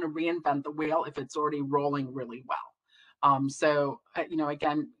 You don't want to reinvent the wheel if it's already rolling really well.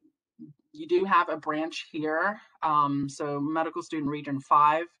 Again, you do have a branch here. So Medical Student Region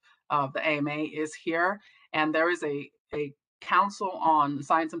 5 of the AMA is here. And there is a council on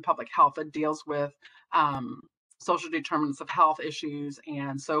science and public health that deals with social determinants of health issues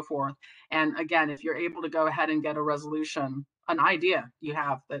and so forth. And again, if you're able to go ahead and get a resolution, an idea you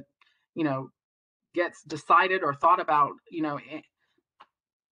have that, gets decided or thought about, on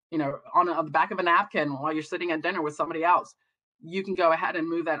the back of a napkin while you're sitting at dinner with somebody else, you can go ahead and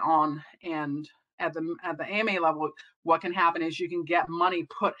move that on. And at the AMA level, what can happen is you can get money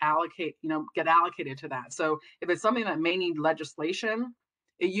get allocated to that. So if it's something that may need legislation,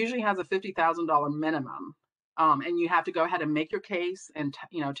 it usually has a $50,000 minimum. And you have to go ahead and make your case and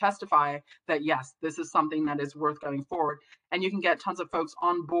testify that, yes, this is something that is worth going forward. And you can get tons of folks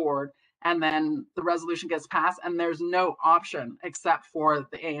on board, and then the resolution gets passed, and there's no option except for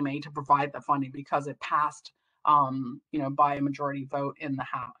the AMA to provide the funding because it passed, by a majority vote in the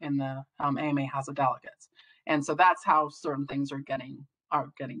AMA House of Delegates. And so that's how certain things are getting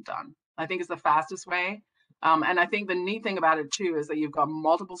done. I think it's the fastest way. And I think the neat thing about it too is that you've got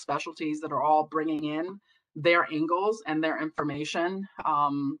multiple specialties that are all bringing in their angles and their information,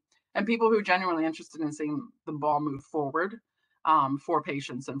 and people who are genuinely interested in seeing the ball move forward for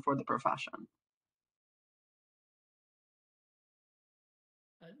patients and for the profession.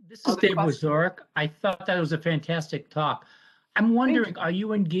 This is Dave Wazorek. I thought that was a fantastic talk. I'm wondering, are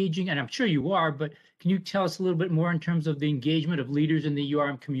you engaging, and I'm sure you are, but can you tell us a little bit more in terms of the engagement of leaders in the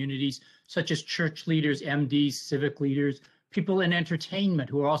URM communities, such as church leaders, MDs, civic leaders, people in entertainment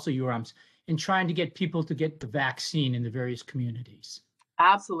who are also URMs, in trying to get people to get the vaccine in the various communities?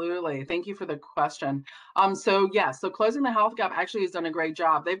 Absolutely. Thank you for the question. So Closing the Health Gap actually has done a great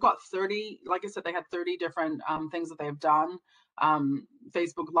job. They've got 30, like I said, they had 30 different things that they've done,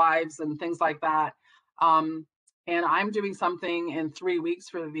 Facebook Lives and things like that. And I'm doing something in 3 weeks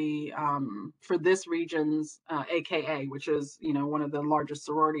for the for this region's AKA, which is one of the largest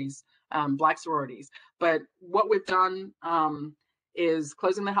sororities, Black sororities. But what we've done is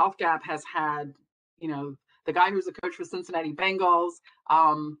Closing the Health Gap has had, the guy who's a coach for Cincinnati Bengals,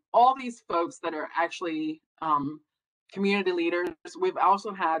 all these folks that are actually community leaders. We've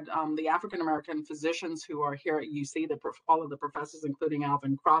also had the African-American physicians who are here at UC, all of the professors, including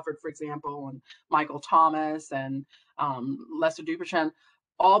Alvin Crawford, for example, and Michael Thomas and Lester Duperchen,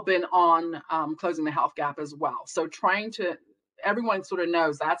 all been on Closing the Health Gap as well. So everyone sort of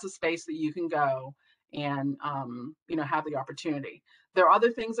knows that's a space that you can go and have the opportunity. There are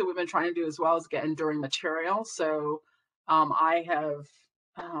other things that we've been trying to do as well as get enduring material. So I've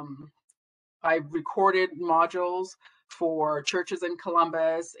recorded modules for churches in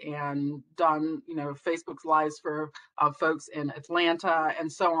Columbus and done Facebook Lives for folks in Atlanta and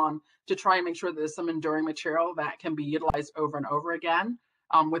so on, to try and make sure that there's some enduring material that can be utilized over and over again,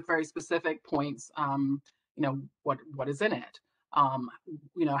 with very specific points. What is in it?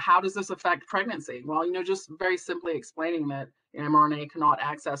 How does this affect pregnancy? Well, just very simply explaining that mRNA cannot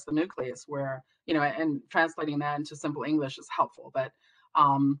access the nucleus, where, and translating that into simple English is helpful. But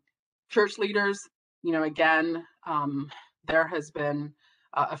church leaders, again, there has been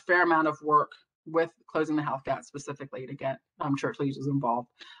a fair amount of work with Closing the Health Gap specifically to get church leaders involved.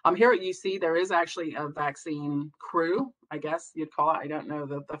 Here at UC, there is actually a vaccine crew, I guess you'd call it. I don't know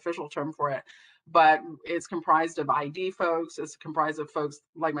the official term for it, but it's comprised of ID folks. It's comprised of folks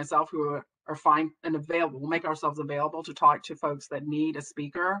like myself who are fine and available. We'll make ourselves available to talk to folks that need a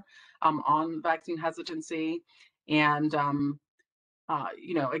speaker on vaccine hesitancy, and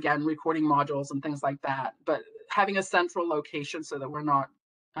again, recording modules and things like that, but having a central location so that we're not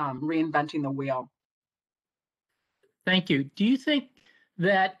reinventing the wheel. Thank you. Do you think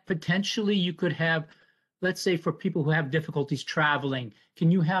that potentially you could have, let's say, for people who have difficulties traveling, can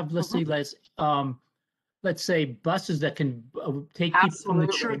you have, let's say, buses that can take people from the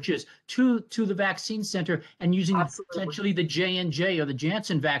churches to the vaccine center, and using potentially the J&J or the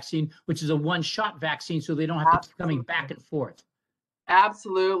Janssen vaccine, which is a one-shot vaccine, so they don't have to keep coming back and forth?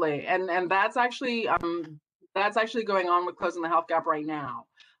 Absolutely, and that's actually going on with Closing the Health Gap right now.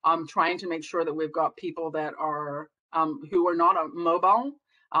 Trying to make sure that we've got people that are who are not mobile,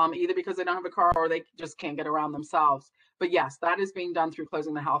 either because they don't have a car or they just can't get around themselves. But yes, that is being done through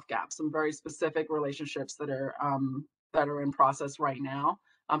Closing the Health Gap. Some very specific relationships that are in process right now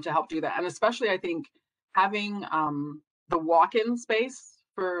to help do that. And especially, I think, having the walk-in space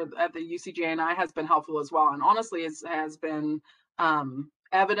at the UCJNI has been helpful as well. And honestly, it has been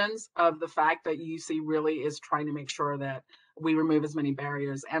evidence of the fact that UC really is trying to make sure that we remove as many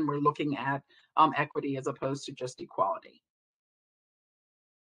barriers, and we're looking at equity as opposed to just equality.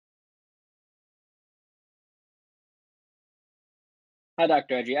 Hi,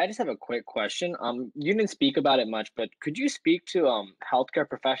 Dr. Edje. I just have a quick question. You didn't speak about it much, but could you speak to healthcare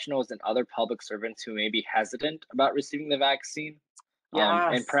professionals and other public servants who may be hesitant about receiving the vaccine?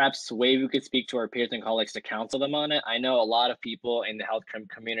 And Yes. perhaps we could speak to our peers and colleagues to counsel them on it. I know a lot of people in the healthcare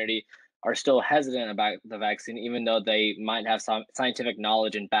community are still hesitant about the vaccine, even though they might have some scientific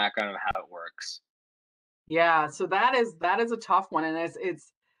knowledge and background of how it works. Yeah, so that is a tough one, and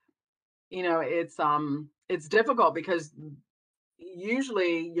it's you know, it's difficult because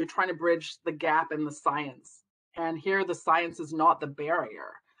usually you're trying to bridge the gap in the science, and here the science is not the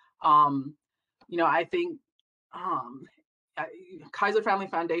barrier. You know, I think Kaiser Family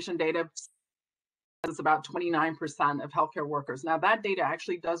Foundation data is about 29% of healthcare workers. Now that data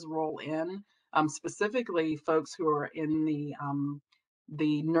actually does roll in specifically folks who are in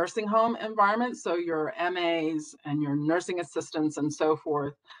the nursing home environment, so your MAs and your nursing assistants and so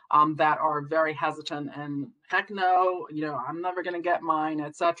forth, that are very hesitant and heck no, you know, I'm never going to get mine,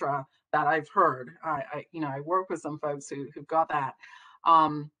 etc. That I've heard. You know, I work with some folks who got that.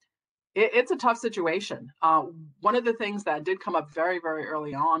 It's a tough situation. One of the things that did come up very, very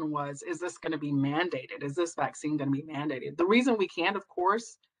early on was, is this going to be mandated? Is this vaccine going to be mandated? The reason we can't, of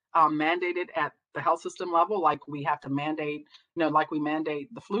course, mandate it at the health system level, like we have to mandate, you know, like we mandate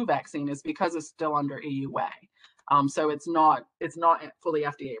the flu vaccine, is because it's still under EUA. So it's not fully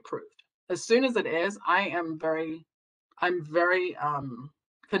FDA approved. As soon as it is, I'm very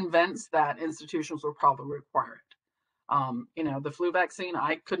convinced that institutions will probably require it. You know, the flu vaccine,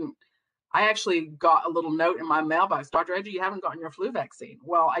 I actually got a little note in my mailbox, Dr. Edje, you haven't gotten your flu vaccine.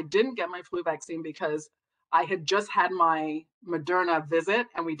 Well, I didn't get my flu vaccine because I had just had my Moderna visit,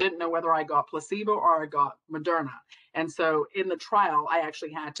 and we didn't know whether I got placebo or I got Moderna. And so in the trial, I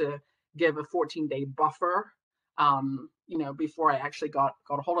actually had to give a 14-day buffer, you know, before I actually got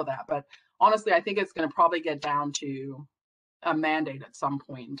a hold of that. But honestly, I think it's going to probably get down to a mandate at some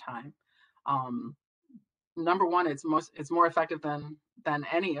point in time. Number one, it's more effective than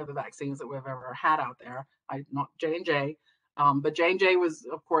any of the vaccines that we've ever had out there. Not J&J, but J&J was,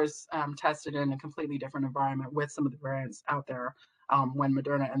 of course, tested in a completely different environment with some of the variants out there when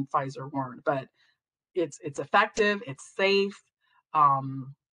Moderna and Pfizer weren't. But it's effective, it's safe,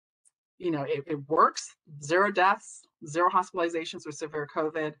 you know, it works. 0 deaths, 0 hospitalizations with severe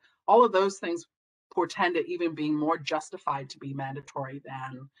COVID. All of those things portend it even being more justified to be mandatory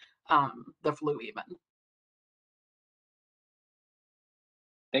than the flu even.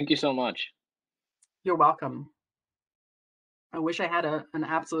 Thank you so much. You're welcome. I wish I had an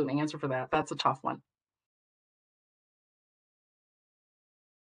absolute answer for that. That's a tough one.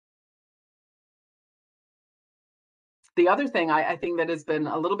 The other thing I think that has been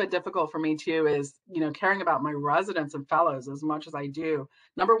a little bit difficult for me too is, you know, caring about my residents and fellows as much as I do.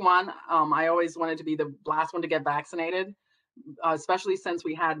 Number one, I always wanted to be the last one to get vaccinated, especially since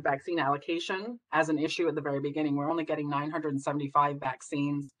we had vaccine allocation as an issue at the very beginning. We're only getting 975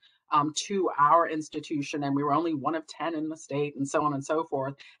 vaccines to our institution, and we were only 1 of 10 in the state, and so on and so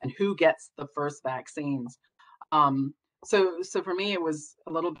forth. And who gets the first vaccines? So for me, it was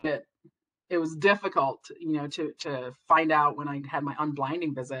a little bit. It was difficult, you know, to find out when I had my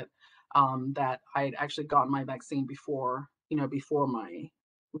unblinding visit that I had actually gotten my vaccine before my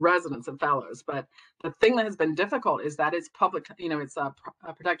residents and fellows. But the thing that has been difficult is that it's public, you know, it's a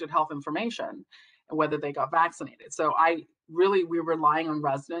protected health information, whether they got vaccinated. So we're relying on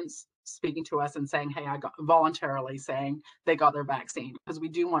residents speaking to us and saying, hey, I got voluntarily saying they got their vaccine, because we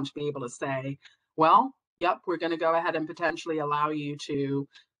do want to be able to say, well, yep, we're going to go ahead and potentially allow you to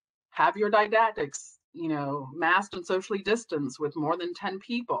have your didactics, you know, masked and socially distanced with more than 10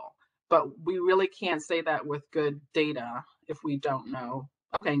 people. But we really can't say that with good data if we don't know,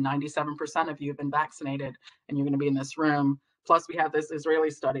 okay, 97% of you have been vaccinated and you're going to be in this room. Plus we have this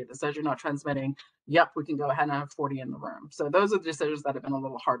Israeli study that says you're not transmitting. Yep, we can go ahead and have 40 in the room. So those are the decisions that have been a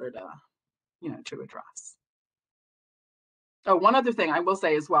little harder to, you know, to address. Oh, one other thing I will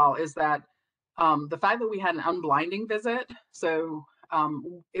say as well is that the fact that we had an unblinding visit, so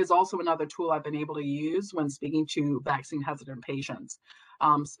is also another tool I've been able to use when speaking to vaccine hesitant patients.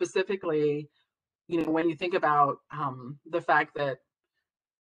 Specifically, you know, when you think about the fact that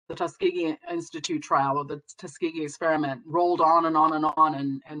the Tuskegee Institute trial or the Tuskegee experiment rolled on and on and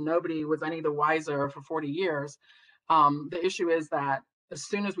on, and nobody was any the wiser for 40 years. The issue is that as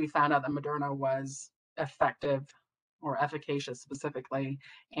soon as we found out that Moderna was effective or efficacious specifically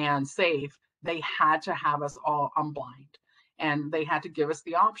and safe, they had to have us all unblind. And they had to give us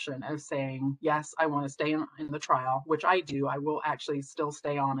the option of saying, yes, I want to stay in the trial, which I do. I will actually still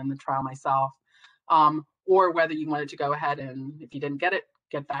stay on in the trial myself. Or whether you wanted to go ahead and, if you didn't get it,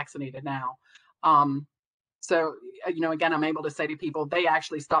 get vaccinated now. So, again, I'm able to say to people, they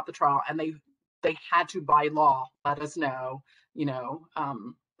actually stopped the trial and they had to, by law, let us know,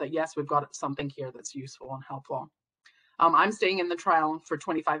 that yes, we've got something here that's useful and helpful. I'm staying in the trial for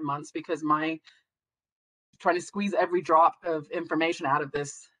 25 months because trying to squeeze every drop of information out of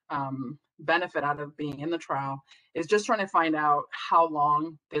this benefit out of being in the trial is just trying to find out how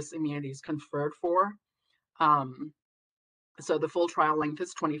long this immunity is conferred for. So the full trial length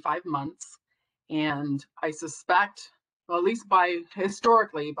is 25 months. And I suspect, well, at least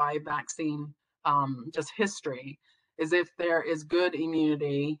historically by vaccine, just history, is if there is good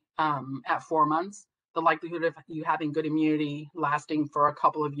immunity at 4 months, the likelihood of you having good immunity lasting for a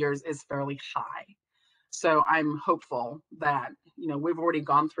couple of years is fairly high. So I'm hopeful that, we've already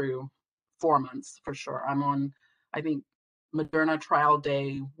gone through 4 months for sure. I'm on, I think, Moderna trial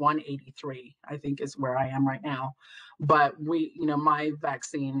day 183, I think is where I am right now. But my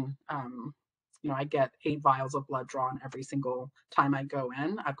vaccine, I get 8 vials of blood drawn every single time I go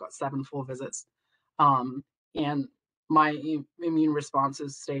in. I've got 7 full visits. And my immune response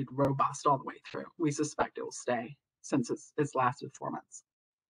has stayed robust all the way through. We suspect it will stay since it's lasted 4 months.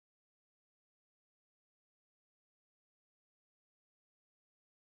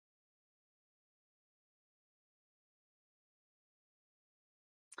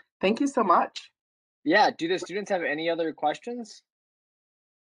 Thank you so much. Yeah, do the students have any other questions?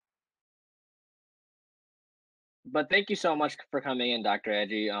 But thank you so much for coming in, Dr.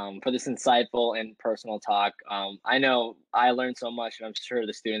 Edje, for this insightful and personal talk. I know I learned so much, and I'm sure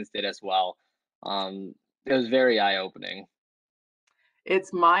the students did as well. It was very eye-opening.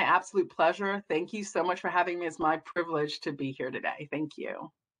 It's my absolute pleasure. Thank you so much for having me. It's my privilege to be here today. Thank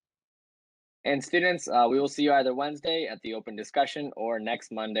you. And students, we will see you either Wednesday at the open discussion or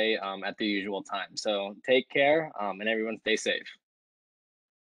next Monday at the usual time. So take care and everyone stay safe.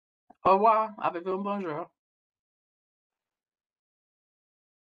 Au revoir. Avez-vous un bonjour.